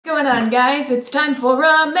going on, guys? It's time for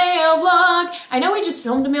a mail vlog. I know we just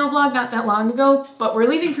filmed a mail vlog not that long ago, but we're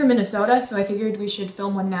leaving for Minnesota, so I figured we should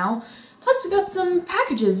film one now. Plus, we got some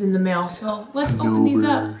packages in the mail, so let's open these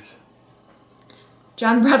up.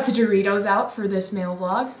 John brought the Doritos out for this mail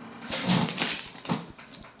vlog.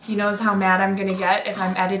 He knows how mad I'm gonna get if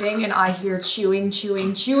I'm editing and I hear chewing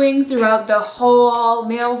throughout the whole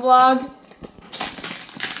mail vlog.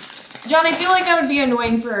 John, I feel like that would be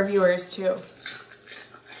annoying for our viewers, too.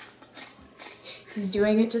 He's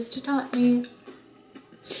doing it just to taunt me.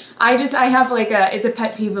 I have like it's a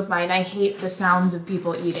pet peeve of mine. I hate the sounds of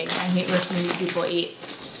people eating. I hate listening to people eat.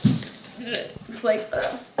 It's like,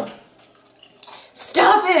 ugh.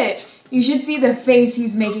 Stop it! You should see the face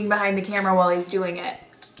he's making behind the camera while he's doing it.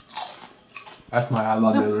 That's my I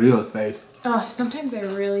love the real face. Oh, sometimes I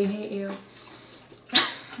really hate you.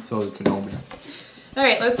 So you can know me.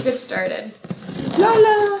 Alright, let's get started. La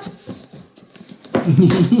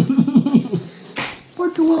Poor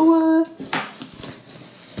Chihuahua.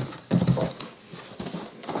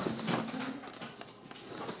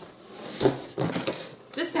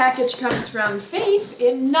 This package comes from Faith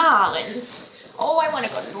in New Orleans. Oh, I want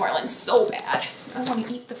to go to New Orleans so bad. I want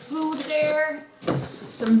to eat the food there.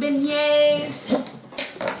 Some beignets.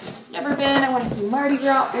 Never been. I want to see Mardi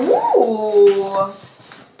Gras. Ooh!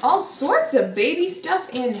 All sorts of baby stuff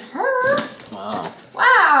in her. Wow.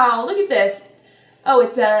 Wow, look at this. Oh,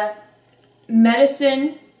 it's a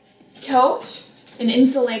medicine tote. An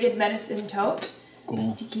insulated medicine tote.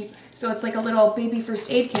 Cool. To keep. So it's like a little baby first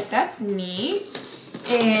aid kit. That's neat.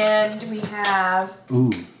 And we have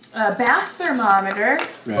a bath thermometer.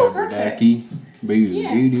 Oh, perfect.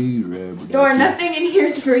 Yeah. Thor, nothing in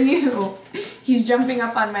here's for you. He's jumping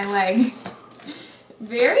up on my leg.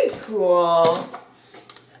 Very cool.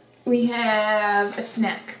 We have a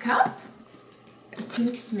snack cup, a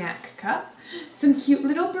pink snack cup, some cute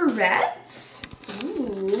little barrettes.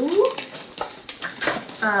 Ooh.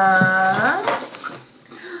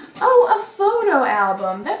 Oh, a photo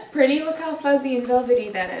album. That's pretty. Look how fuzzy and velvety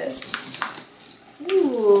that is.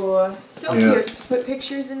 Ooh, so cute to put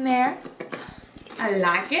pictures in there. I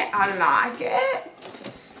like it. I like it.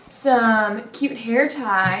 Some cute hair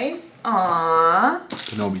ties. Aww.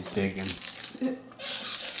 Kenobi's digging.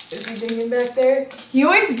 Is he digging back there? He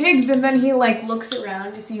always digs and then he like looks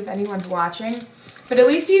around to see if anyone's watching. But at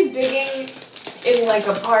least he's digging in like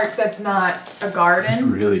a part that's not a garden. He's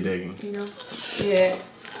really digging. You know? Yeah.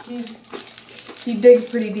 He digs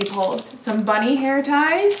pretty deep holes. Some bunny hair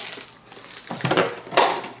ties.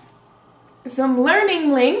 Some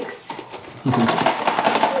learning links. Ooh.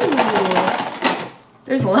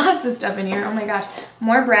 There's lots of stuff in here. Oh my gosh.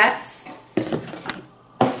 More brats.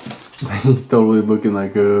 He's totally looking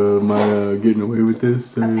like, am I getting away with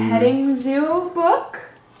this? A petting zoo book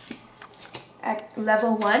at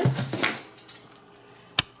level 1.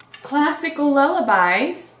 Classical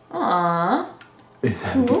lullabies. Aww. It's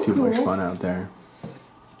having too much fun out there.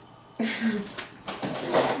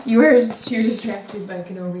 You were just too distracted by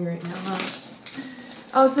Kenobi right now, huh?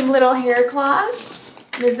 Oh, some little hair claws.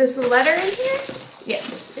 Is this a letter in here?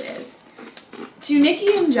 Yes, it is. To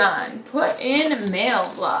Nikki and John, put in mail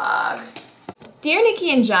vlog. Dear Nikki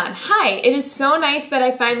and John, hi, it is so nice that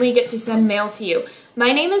I finally get to send mail to you.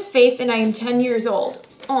 My name is Faith and I am 10 years old.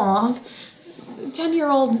 Aw,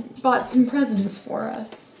 10-year-old bought some presents for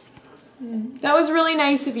us. That was really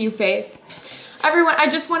nice of you, Faith. Everyone, I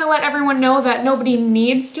just want to let everyone know that nobody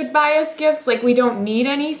needs to buy us gifts, like we don't need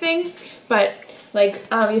anything, but like,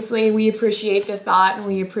 obviously, we appreciate the thought and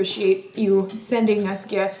we appreciate you sending us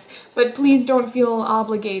gifts, but please don't feel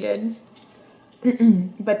obligated.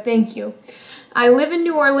 But thank you. I live in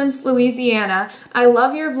New Orleans, Louisiana. I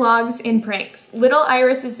love your vlogs and pranks. Little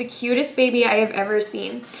Iris is the cutest baby I have ever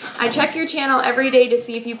seen. I check your channel every day to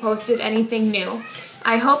see if you posted anything new.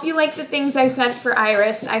 I hope you like the things I sent for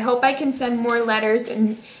Iris. I hope I can send more letters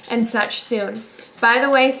and such soon. By the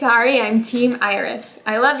way, sorry, I'm Team Iris.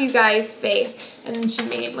 I love you guys, Faith. And then she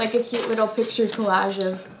made like a cute little picture collage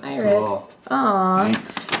of Iris. Oh, aww.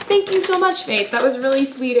 thanks. Thank you so much, Faith. That was really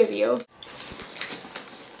sweet of you.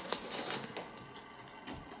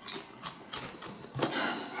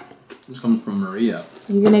 This comes from Maria.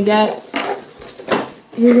 You're gonna get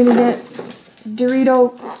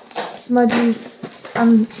Dorito smudgies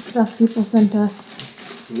stuff people sent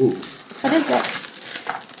us. Ooh. What is it?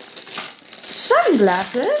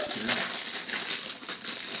 Sunglasses?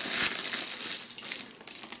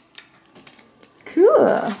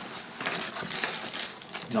 Cool.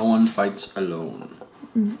 No one fights alone.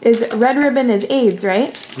 Red ribbon is AIDS,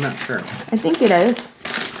 right? I'm not sure. I think it is.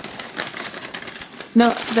 No,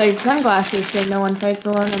 the sunglasses say no one fights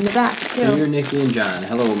alone in the back, too. Dear Nikki and John,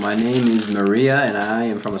 hello, my name is Maria and I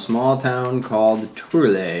am from a small town called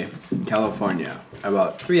Turley, California,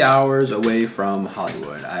 about 3 hours away from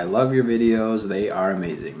Hollywood. I love your videos, they are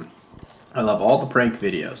amazing. I love all the prank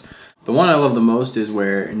videos. The one I love the most is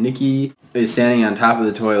where Nikki is standing on top of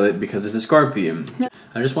the toilet because of the scorpion.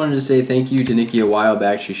 I just wanted to say thank you to Nikki a while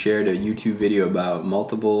back. She shared a YouTube video about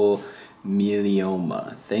multiple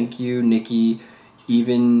myeloma. Thank you, Nikki,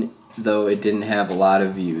 even though it didn't have a lot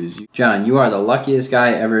of views. John, you are the luckiest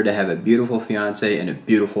guy ever to have a beautiful fiance and a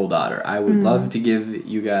beautiful daughter. I would love to give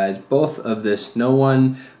you guys both of this no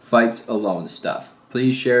one fights alone stuff.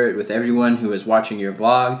 Please share it with everyone who is watching your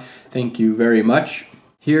vlog. Thank you very much.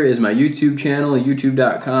 Here is my YouTube channel,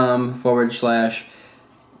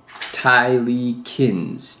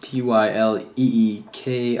 youtube.com/TyleeKinz,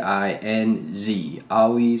 TyleeKinz,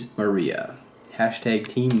 always Maria. Hashtag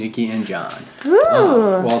Team Nikki and John.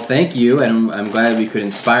 Well, thank you, and I'm glad we could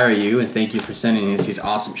inspire you, and thank you for sending us these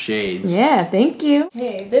awesome shades. Yeah, thank you.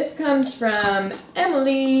 Hey, this comes from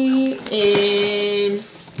Emily in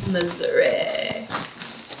Missouri.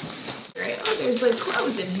 Right, oh, there's like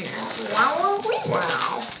clothes in here. Wow,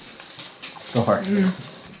 wow. So hard.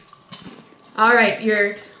 All right,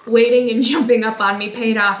 you're waiting and jumping up on me.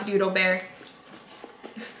 Paid off, Doodle Bear.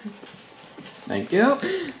 Thank you.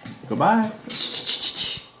 Goodbye.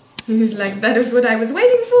 He was like, that is what I was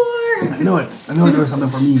waiting for. I know it. I know there was something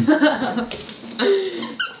for me.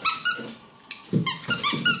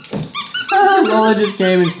 Lola just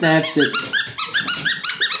came and snatched it.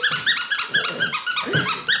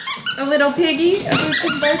 A little piggy, a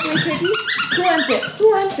little Berkeley piggy. Who wants it?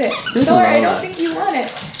 Who wants it? Here's Laura, I Lola. don't think you want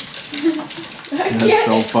it. That's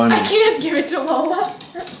so funny. I can't give it to Lola.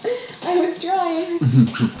 I was trying.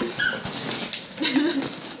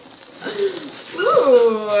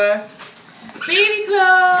 Ooh, baby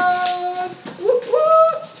clothes. Woo woo.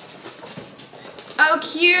 Oh,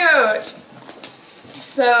 cute.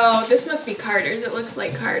 So this must be Carter's. It looks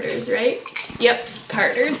like Carter's, right? Yep,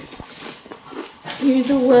 Carter's. Here's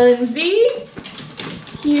a onesie.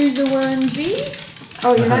 Here's a onesie.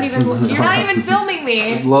 Oh, you're not even filming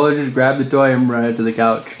me. Lola just grabbed the toy and brought it to the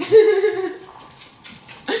couch.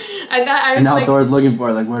 I thought I was And now like, Thor's looking for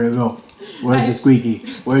it, like, where'd it go? Where's the squeaky?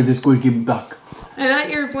 Where's the squeaky buck? I thought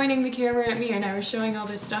you were pointing the camera at me and I was showing all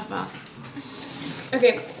this stuff off.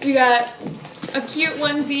 Okay, we got a cute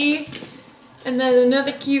onesie, and then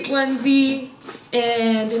another cute onesie,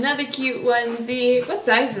 and another cute onesie. What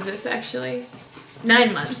size is this actually?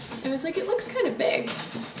 9 months. I was like, it looks kind of big.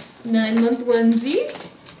 9-month onesie.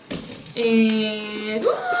 And it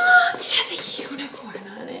has a unicorn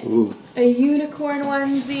on it. Ooh. A unicorn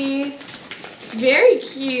onesie. Very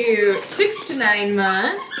cute. 6 to 9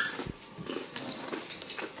 months.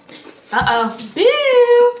 Uh-oh.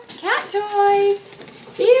 Boo! Cat toys.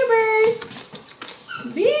 Boobers.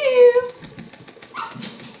 Boo!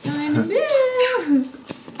 Simon Boo!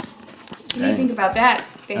 What do you think about that?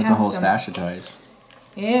 They That's have a whole some, stash of toys.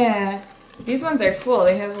 Yeah. These ones are cool.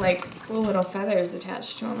 They have like cool little feathers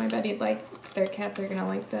attached to them. I bet he'd like, their cats are gonna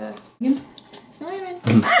like this. Simon.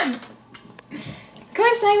 Ah! Come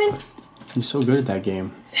on, Simon. You're so good at that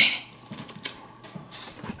game. Simon.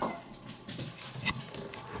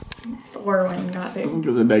 Thor went and got the...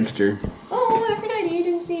 Go the Begster. Oh, Aphrodite, I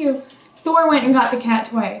didn't see you. Thor went and got the cat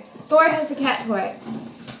toy. Thor has the cat toy.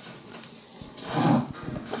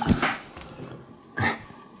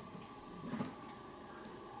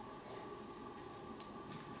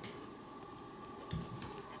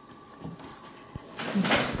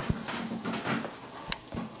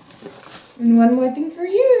 And one more thing for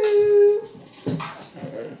you.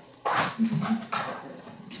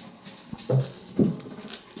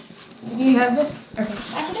 Do you have this? Okay.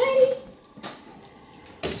 Aphrodite.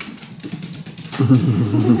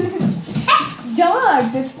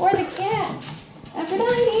 Dogs. It's for the cats.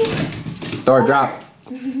 Aphrodite. Thor, drop.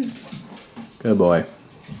 Good boy.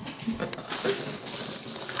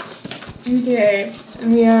 Okay.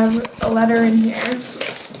 And we have a letter in here.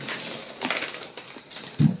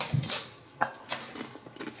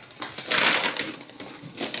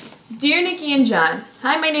 Dear Nikki and John,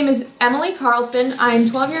 hi, my name is Emily Carlson. I am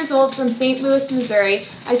 12 years old from St. Louis, Missouri.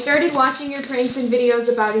 I started watching your pranks and videos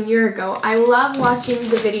about a year ago. I love watching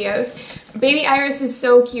the videos. Baby Iris is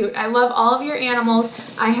so cute. I love all of your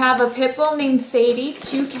animals. I have a pit bull named Sadie,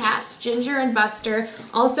 2 cats, Ginger and Buster,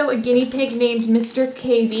 also a guinea pig named Mr.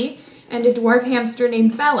 Cavey, and a dwarf hamster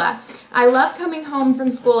named Bella. I love coming home from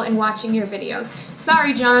school and watching your videos.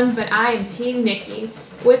 Sorry, John, but I am Team Nikki.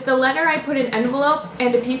 With the letter, I put an envelope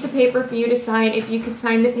and a piece of paper for you to sign. If you could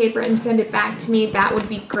sign the paper and send it back to me, that would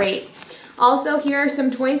be great. Also, here are some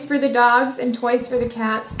toys for the dogs and toys for the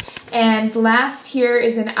cats. And last here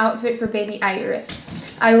is an outfit for baby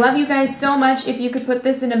Iris. I love you guys so much. If you could put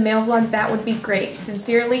this in a mail vlog, that would be great.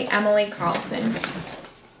 Sincerely, Emily Carlson.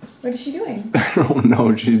 What is she doing? I don't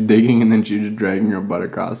know. She's digging and then she's just dragging her butt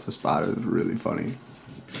across the spot. It was really funny.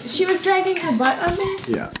 She was dragging her butt under?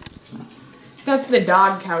 Yeah. That's the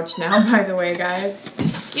dog couch now, by the way,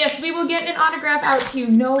 guys. Yes, we will get an autograph out to you,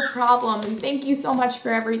 no problem. And thank you so much for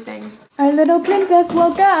everything. Our little princess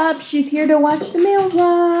woke up. She's here to watch the mail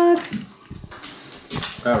vlog.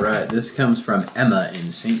 Alright, this comes from Emma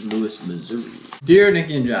in St. Louis, Missouri. Dear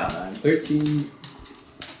Nikki and John, I'm 13.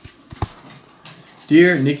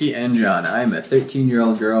 Dear Nikki and John, I am a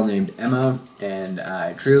 13-year-old girl named Emma, and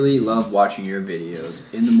I truly love watching your videos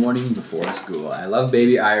in the morning before school. I love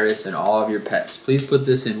baby Iris and all of your pets. Please put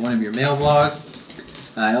this in one of your mail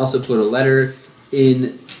vlogs. I also put a letter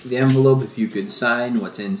in the envelope. If you could sign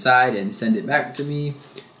what's inside and send it back to me,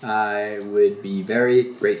 I would be very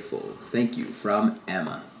grateful. Thank you, from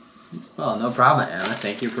Emma. Well, no problem, Emma.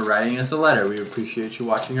 Thank you for writing us a letter. We appreciate you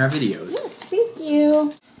watching our videos. Yes, thank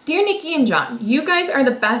you. Dear Nikki and John, you guys are the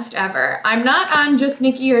best ever. I'm not on just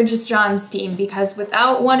Nikki or just John's team because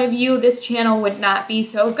without one of you, this channel would not be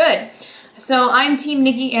so good. So I'm Team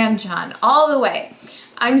Nikki and John, all the way.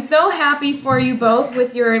 I'm so happy for you both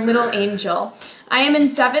with your little angel. I am in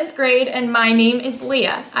 7th grade and my name is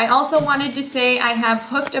Leah. I also wanted to say I have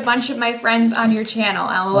hooked a bunch of my friends on your channel,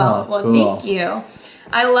 LOL. Oh, well, cool. Thank you.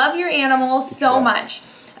 I love your animals so much.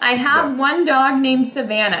 I have one dog named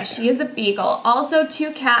Savannah. She is a beagle. Also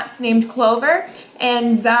 2 cats named Clover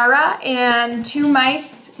and Zara, and 2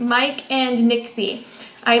 mice, Mike and Nixie.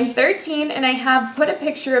 I'm 13 and I have put a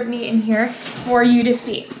picture of me in here for you to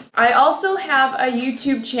see. I also have a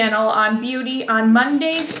YouTube channel on beauty on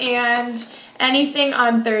Mondays and anything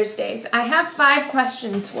on Thursdays. I have 5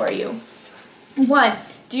 questions for you. 1.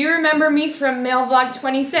 Do you remember me from Mail Vlog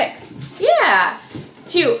 26? Yeah.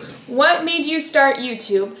 2. What made you start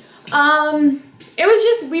YouTube? It was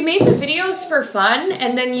just, we made the videos for fun,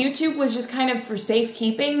 and then YouTube was just kind of for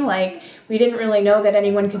safekeeping. Like, we didn't really know that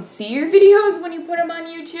anyone could see your videos when you put them on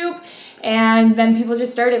YouTube, and then people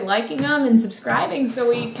just started liking them and subscribing, so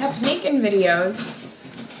we kept making videos.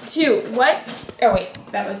 2. Oh wait,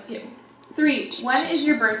 that was 2. 3. When is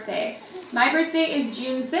your birthday? My birthday is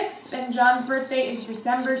June 6th, and John's birthday is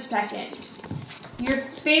December 2nd. Your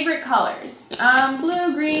favorite colors?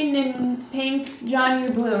 Blue, green, and pink. John,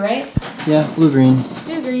 you're blue, right? Yeah, blue-green.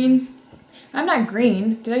 Blue-green. I'm not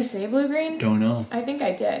green. Did I say blue-green? Don't know. I think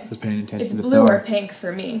I did. Just paying attention It's to blue Thor. or pink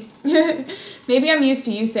for me. Maybe I'm used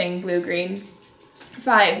to you saying blue-green.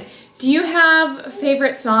 5. Do you have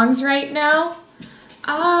favorite songs right now?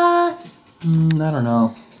 I don't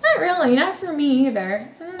know. Not really. Not for me either.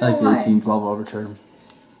 I don't know I like the why. 1812 Overture.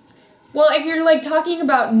 Well, if you're like talking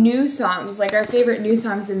about new songs, like our favorite new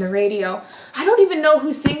songs in the radio, I don't even know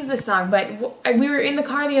who sings the song, but we were in the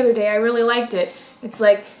car the other day. I really liked it. It's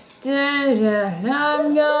like,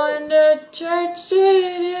 I'm going to church.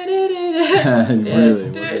 Really?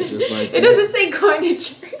 Was it just like It that? doesn't say going to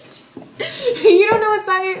church. You don't know what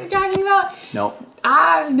song I'm talking about? Nope.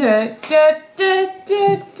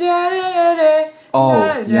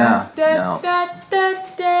 Oh, yeah. No.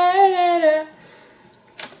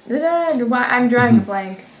 I'm drawing a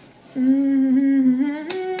blank.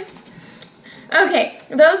 Okay,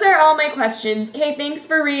 those are all my questions. Okay, thanks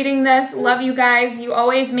for reading this. Love you guys. You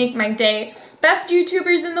always make my day. Best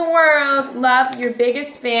YouTubers in the world. Love, your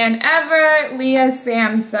biggest fan ever, Leah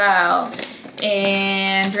Samsel.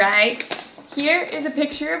 And right here is a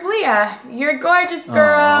picture of Leah. You're gorgeous,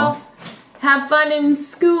 girl. Aww. Have fun in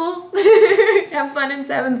school. Have fun in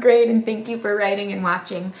 7th grade, and thank you for writing and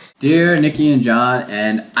watching. Dear Nikki and John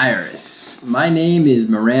and Iris, my name is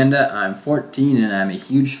Miranda. I'm 14 and I'm a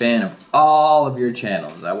huge fan of all of your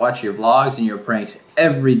channels. I watch your vlogs and your pranks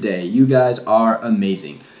every day. You guys are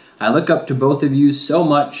amazing. I look up to both of you so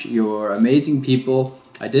much. You're amazing people.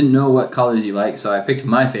 I didn't know what colors you like, so I picked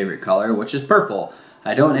my favorite color, which is purple.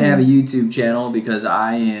 I don't have a YouTube channel because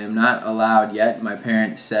I am not allowed yet, my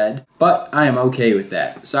parents said, but I am okay with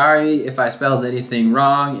that. Sorry if I spelled anything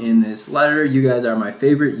wrong in this letter. You guys are my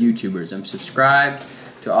favorite YouTubers. I'm subscribed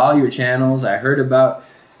to all your channels. I heard about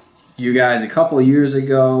you guys a couple years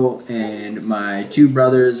ago, and my 2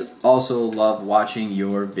 brothers also love watching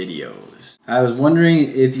your videos. I was wondering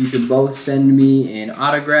if you could both send me an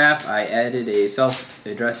autograph. I added a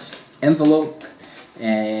self-addressed envelope,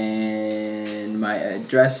 and my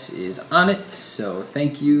address is on it, so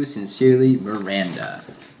thank you. Sincerely, Miranda.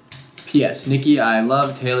 P.S. Nikki, I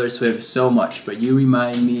love Taylor Swift so much, but you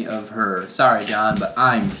remind me of her. Sorry, John, but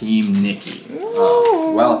I'm Team Nikki.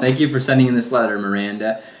 Well, thank you for sending in this letter,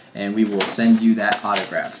 Miranda, and we will send you that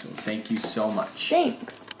autograph, so thank you so much.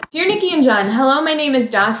 Thanks. Dear Nikki and John, hello, my name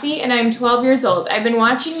is Dossie, and I'm 12 years old. I've been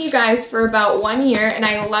watching you guys for about 1 year, and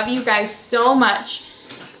I love you guys so much.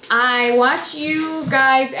 I watch you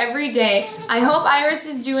guys every day. I hope Iris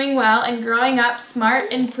is doing well and growing up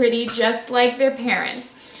smart and pretty just like their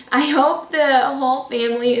parents. I hope the whole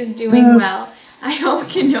family is doing well. I hope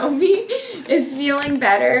Kenobi is feeling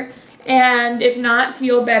better, and if not,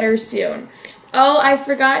 feel better soon. Oh, I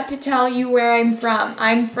forgot to tell you where I'm from.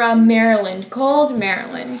 I'm from Maryland, cold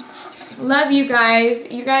Maryland. Love you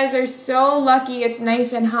guys. You guys are so lucky it's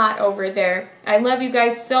nice and hot over there. I love you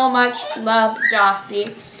guys so much. Love, Dossie.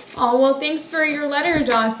 Oh, well, thanks for your letter,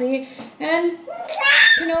 Dossie. And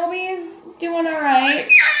Kenobi is doing all right.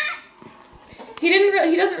 He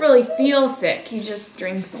doesn't really feel sick. He just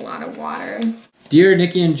drinks a lot of water. Dear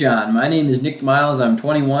Nikki and John, my name is Nick Miles. I'm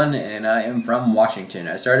 21 and I am from Washington.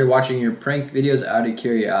 I started watching your prank videos out of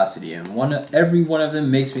curiosity, and every one of them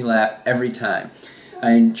makes me laugh every time.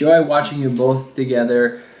 I enjoy watching you both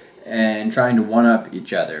together and trying to one-up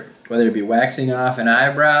each other, whether it be waxing off an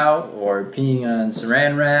eyebrow or peeing on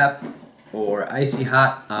saran wrap or icy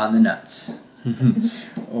hot on the nuts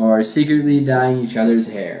or secretly dyeing each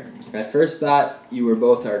other's hair. I first thought you were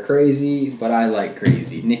both are crazy, but I like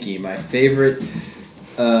crazy. Nikki, my favorite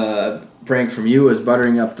prank from you was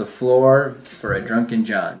buttering up the floor for a drunken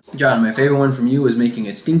John. John, my favorite one from you was making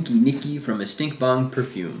a stinky Nikki from a stink bong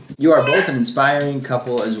perfume. You are both an inspiring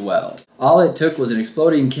couple as well. All it took was an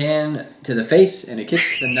exploding can to the face and a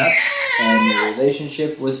kiss to the nuts, and the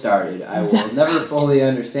relationship was started. I will never fully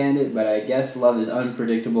understand it, but I guess love is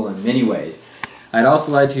unpredictable in many ways. I'd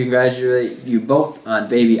also like to congratulate you both on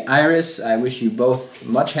baby Iris. I wish you both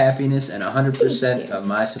much happiness and 100% of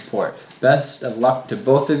my support. Best of luck to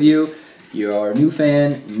both of you. Your new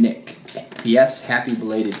fan, Nick. P.S. Happy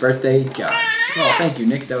belated birthday, John. Well, thank you,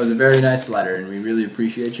 Nick. That was a very nice letter, and we really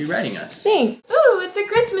appreciate you writing us. Thanks. Ooh, it's a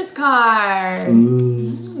Christmas card.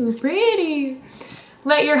 Ooh, pretty.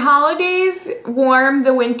 Let your holidays warm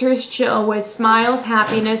the winter's chill with smiles,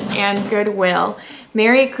 happiness, and goodwill.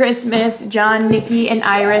 Merry Christmas, John, Nikki, and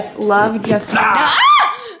Iris. Love, just... Gotcha.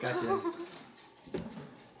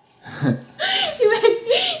 You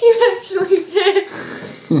actually did.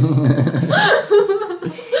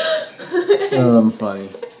 Oh, I'm funny.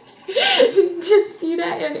 Justina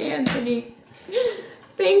and Anthony.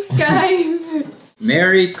 Thanks, guys.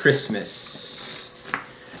 Merry Christmas.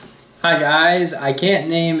 Hi, guys. I can't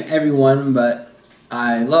name everyone, but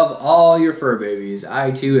I love all your fur babies.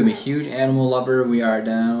 I, too, am a huge animal lover. We are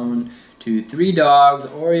down to 3 dogs,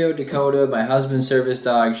 Oreo, Dakota, my husband's service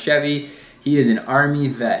dog, Chevy. He is an Army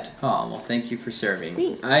vet. Oh, well, thank you for serving.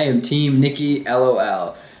 Thanks. I am Team Nikki,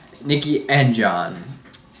 LOL. Nikki and John.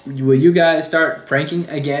 Will you guys start pranking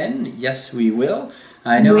again? Yes, we will.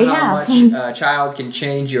 I know how much a child can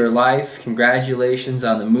change your life. Congratulations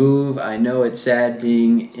on the move. I know it's sad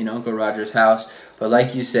being in Uncle Roger's house, but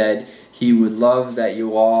like you said, he would love that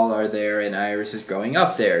you all are there and Iris is growing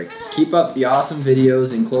up there. Keep up the awesome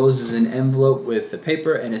videos. Encloses an envelope with the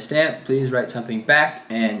paper and a stamp. Please write something back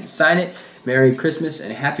and sign it. Merry Christmas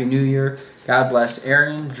and Happy New Year. God bless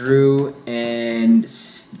Aaron, Drew, and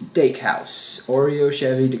Steakhouse. Oreo,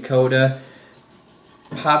 Chevy, Dakota,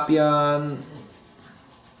 Papillon.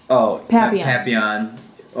 Oh, Papillon.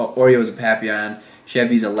 Oh, Oreo's a Papillon.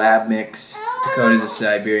 Chevy's a Lab Mix. Dakota's a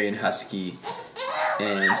Siberian Husky.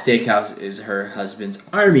 And Steakhouse is her husband's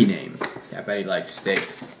Army name. Yeah, I bet he likes steak.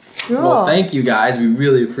 Cool. Well, thank you guys. We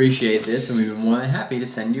really appreciate this, and we've been more than happy to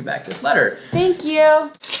send you back this letter. Thank you.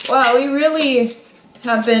 Wow, we really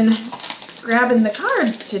have been grabbing the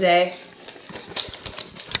cards today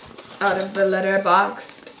out of the letter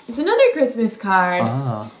box. It's another Christmas card.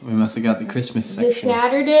 Ah, we must have got the Christmas section. The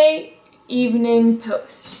Saturday Evening Post.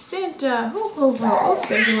 Santa. Ho, ho, ho. Oh,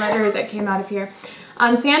 there's a letter that came out of here.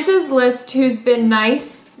 On Santa's list, who's been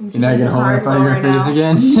nice. You're not going to hold it up on your face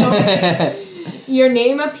again? Okay. Your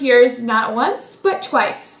name appears not once, but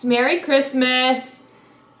twice. Merry Christmas.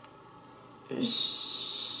 Shaney?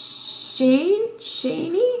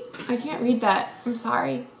 I can't read that. I'm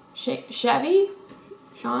sorry. Chevy?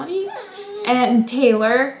 Shawnee? And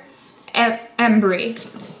Taylor Embry.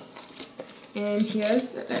 And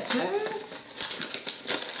here's the letter.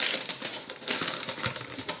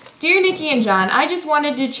 Dear Nikki and John, I just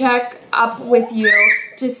wanted to check up with you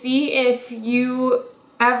to see if you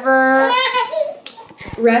ever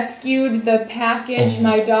rescued the package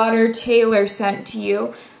my daughter Taylor sent to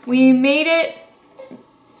you. We made it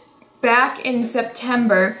back in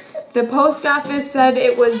September, The post office said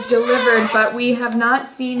it was delivered, but we have not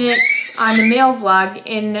seen it on the mail vlog.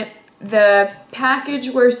 In the package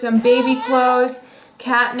were some baby clothes,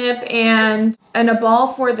 catnip, and a ball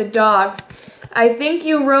for the dogs. I think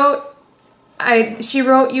you wrote, she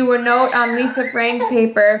wrote you a note on Lisa Frank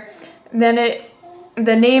paper. Then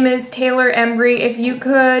the name is Taylor Embry. If you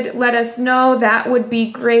could let us know, that would be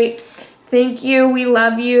great. Thank you. We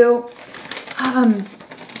love you. I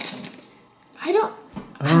don't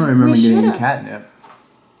remember getting catnip.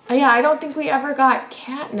 Yeah, I don't think we ever got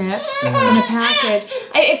catnip in a package.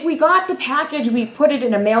 If we got the package, we put it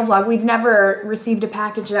in a mail vlog. We've never received a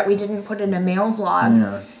package that we didn't put in a mail vlog.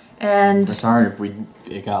 Yeah. And we're sorry if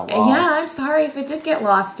it got lost. Yeah, I'm sorry if it did get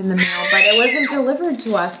lost in the mail, but it wasn't delivered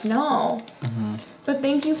to us, no. But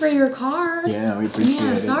thank you for your card. Yeah, we appreciate it.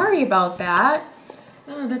 Yeah, sorry about that.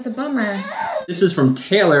 Oh, that's a bummer. This is from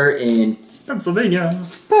Taylor in Pennsylvania.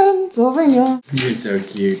 You're so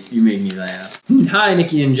cute. You make me laugh. Hi,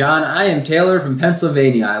 Nikki and John. I am Taylor from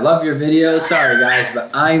Pennsylvania. I love your videos. Sorry, guys,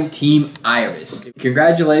 but I'm Team Iris.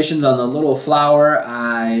 Congratulations on the little flower.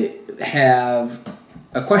 I have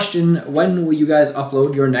a question. When will you guys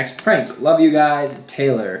upload your next prank? Love you guys,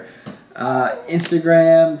 Taylor.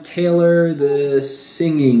 Instagram, Taylor the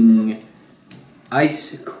Singing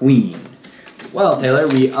Ice Queen. Well, Taylor,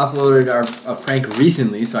 we uploaded a prank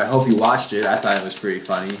recently, so I hope you watched it. I thought it was pretty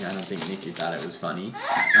funny. I don't think Nikki thought it was funny.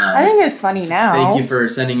 I think it's funny now. Thank you for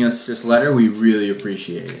sending us this letter. We really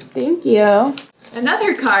appreciate it. Thank you.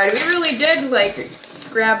 Another card. We really did,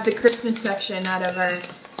 grab the Christmas section out of our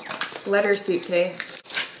letter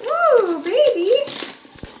suitcase. Ooh, baby.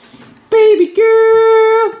 Baby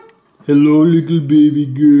girl. Hello, little baby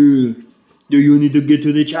girl. Do you need to get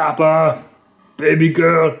to the chopper? Baby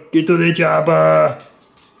girl, get to the chopper.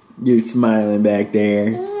 You're smiling back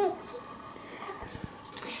there.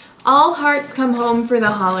 All hearts come home for the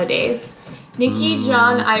holidays. Nikki,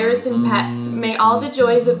 John, Iris, and pets, may all the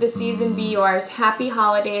joys of the season be yours. Happy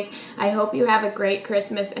holidays. I hope you have a great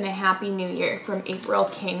Christmas and a happy new year. From April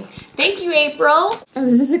King. Thank you, April.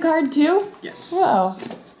 Is this a card too? Yes. Oh.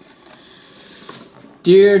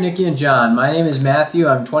 Dear Nikki and John, my name is Matthew.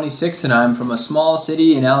 I'm 26 and I'm from a small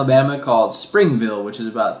city in Alabama called Springville, which is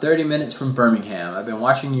about 30 minutes from Birmingham. I've been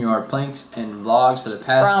watching your pranks and vlogs for the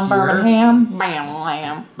past From year. Birmingham. Bam,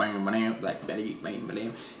 bam. Bang, bam, like Betty, bang,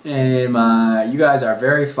 bam. And you guys are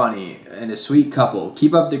very funny and a sweet couple.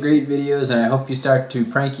 Keep up the great videos, and I hope you start to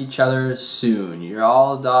prank each other soon. Your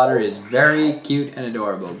all daughter is very cute and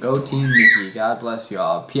adorable. Go Team Nikki. God bless you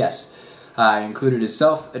all. P.S. I included a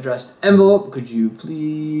self-addressed envelope. Could you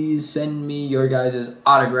please send me your guys'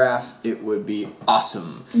 autograph? It would be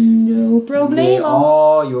awesome. No problem. May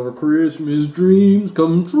all your Christmas dreams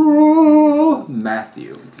come true.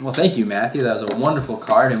 Matthew. Well, thank you, Matthew. That was a wonderful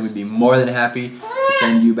card, and we'd be more than happy to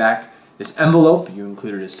send you back this envelope. You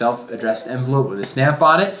included a self-addressed envelope with a stamp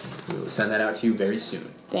on it. We will send that out to you very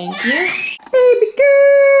soon. Thank you. Baby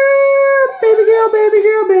girl, baby girl, baby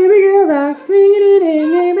girl, baby girl, rock, swing it in,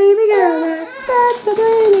 hey, baby girl, rock. That's the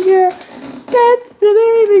baby girl, that's the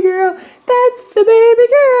baby girl, that's the baby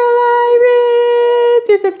girl, Iris.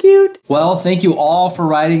 You're so cute. Well, thank you all for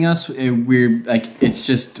writing us. It's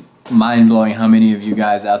just mind-blowing how many of you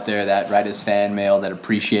guys out there that write us fan mail, that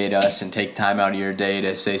appreciate us and take time out of your day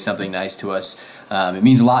to say something nice to us. It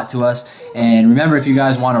means a lot to us. And remember, if you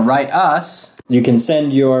guys want to write us, you can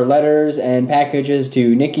send your letters and packages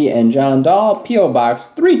to Nikki and John Dahl, P.O. Box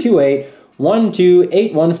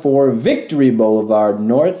 328-12814, Victory Boulevard,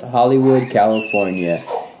 North Hollywood, California,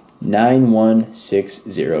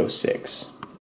 91606.